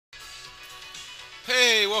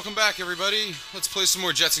Hey, welcome back everybody. Let's play some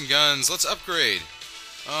more Jets and Guns. Let's upgrade.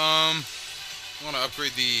 I want to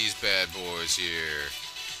upgrade these bad boys here.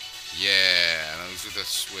 Yeah, let's do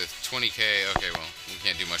this with 20k. Okay, well, we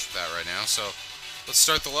can't do much with that right now, so let's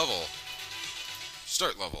start the level.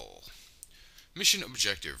 Start level. Mission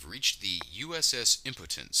objective: reach the USS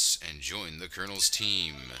Impotence and join the Colonel's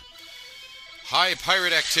team. High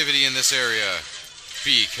pirate activity in this area.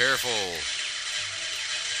 Be careful.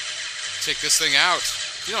 Take this thing out.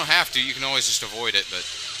 You don't have to, you can always just avoid it, but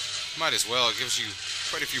might as well. It gives you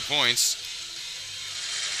quite a few points.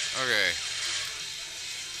 Okay.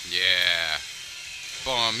 Yeah.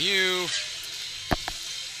 Bomb you.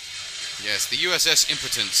 Yes, the USS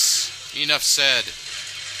Impotence. Enough said.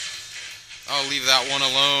 I'll leave that one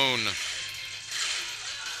alone.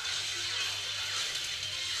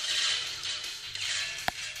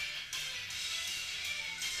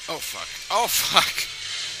 Oh, fuck. Oh, fuck.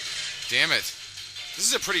 Damn it. This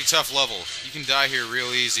is a pretty tough level. You can die here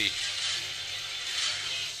real easy.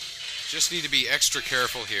 Just need to be extra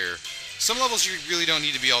careful here. Some levels you really don't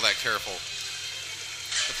need to be all that careful.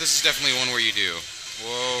 But this is definitely one where you do.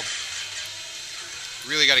 Whoa.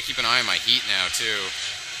 Really got to keep an eye on my heat now, too.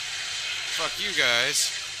 Fuck you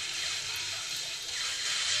guys.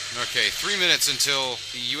 Okay, 3 minutes until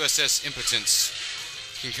the USS Impotence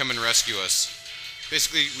can come and rescue us.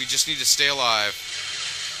 Basically, we just need to stay alive.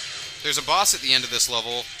 There's a boss at the end of this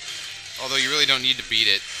level, although you really don't need to beat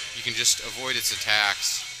it. You can just avoid its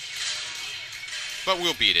attacks. But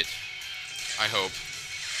we'll beat it. I hope.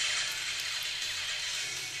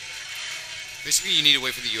 Basically, you need to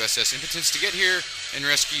wait for the USS Impotence to get here and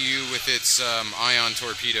rescue you with its ion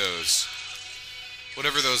torpedoes.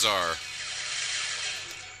 Whatever those are.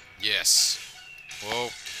 Yes. Whoa.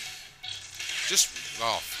 Just,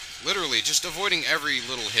 oh, literally, just avoiding every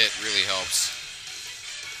little hit really helps.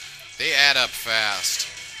 They add up fast.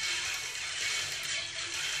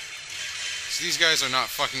 So these guys are not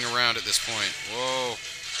fucking around at this point. Whoa.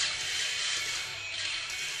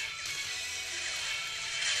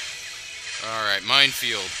 Alright,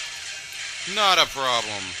 minefield. Not a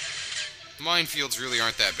problem. Minefields really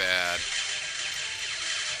aren't that bad.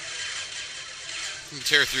 We can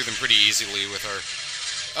tear through them pretty easily with our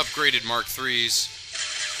upgraded Mark IIIs.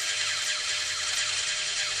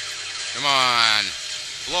 Come on.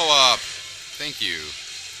 Blow up. Thank you.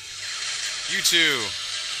 You too.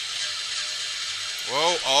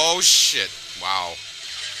 Whoa. Oh, shit. Wow.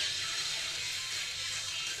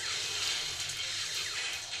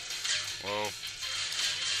 Whoa.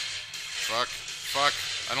 Fuck. Fuck.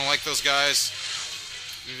 I don't like those guys.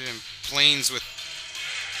 Even planes with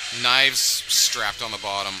knives strapped on the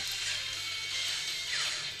bottom.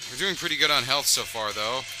 We're doing pretty good on health so far,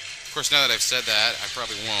 though. Of course, now that I've said that, I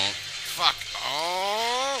probably won't. Fuck.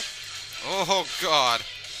 Oh. Oh, God.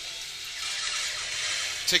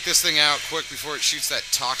 Take this thing out quick before it shoots that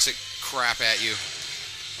toxic crap at you.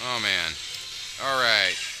 Oh, man.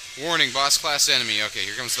 Alright. Warning, boss class enemy. Okay,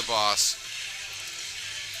 here comes the boss.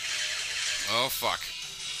 Oh, fuck.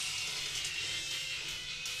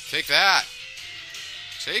 Take that.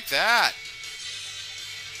 Take that.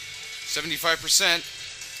 75%.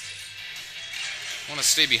 I want to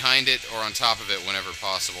stay behind it or on top of it whenever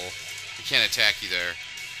possible. It can't attack you there.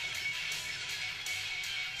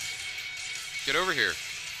 Get over here.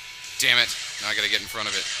 Damn it. Now I gotta get in front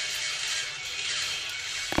of it.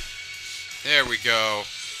 There we go.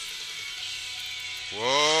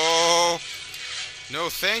 Whoa. No,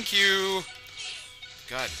 thank you.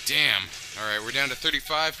 God damn. Alright, we're down to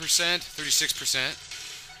 35%, 36%.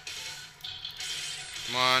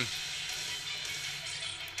 Come on.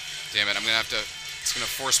 Damn it, I'm gonna have to... It's gonna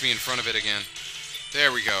force me in front of it again.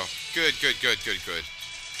 There we go. Good, good, good, good, good.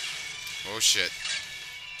 Oh, shit.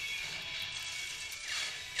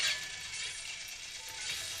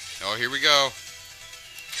 Oh, here we go.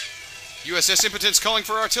 USS Impotence calling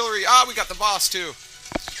for artillery. Ah, we got the boss, too.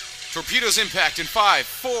 Torpedoes impact in 5,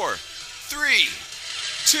 4, 3,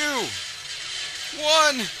 2,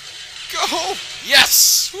 1. Go!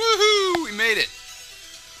 Yes! Woohoo! We made it.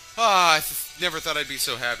 Ah, I never thought I'd be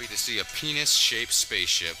so happy to see a penis-shaped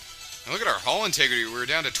spaceship. And look at our hull integrity. We're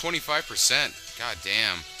down to 25%. God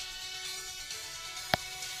damn.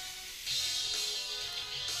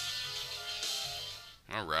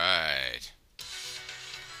 Alright.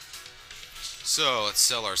 So, let's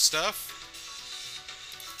sell our stuff.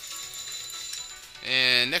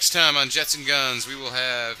 And next time on Jets and Guns, we will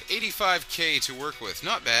have 85k to work with.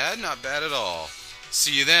 Not bad, not bad at all.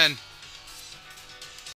 See you then.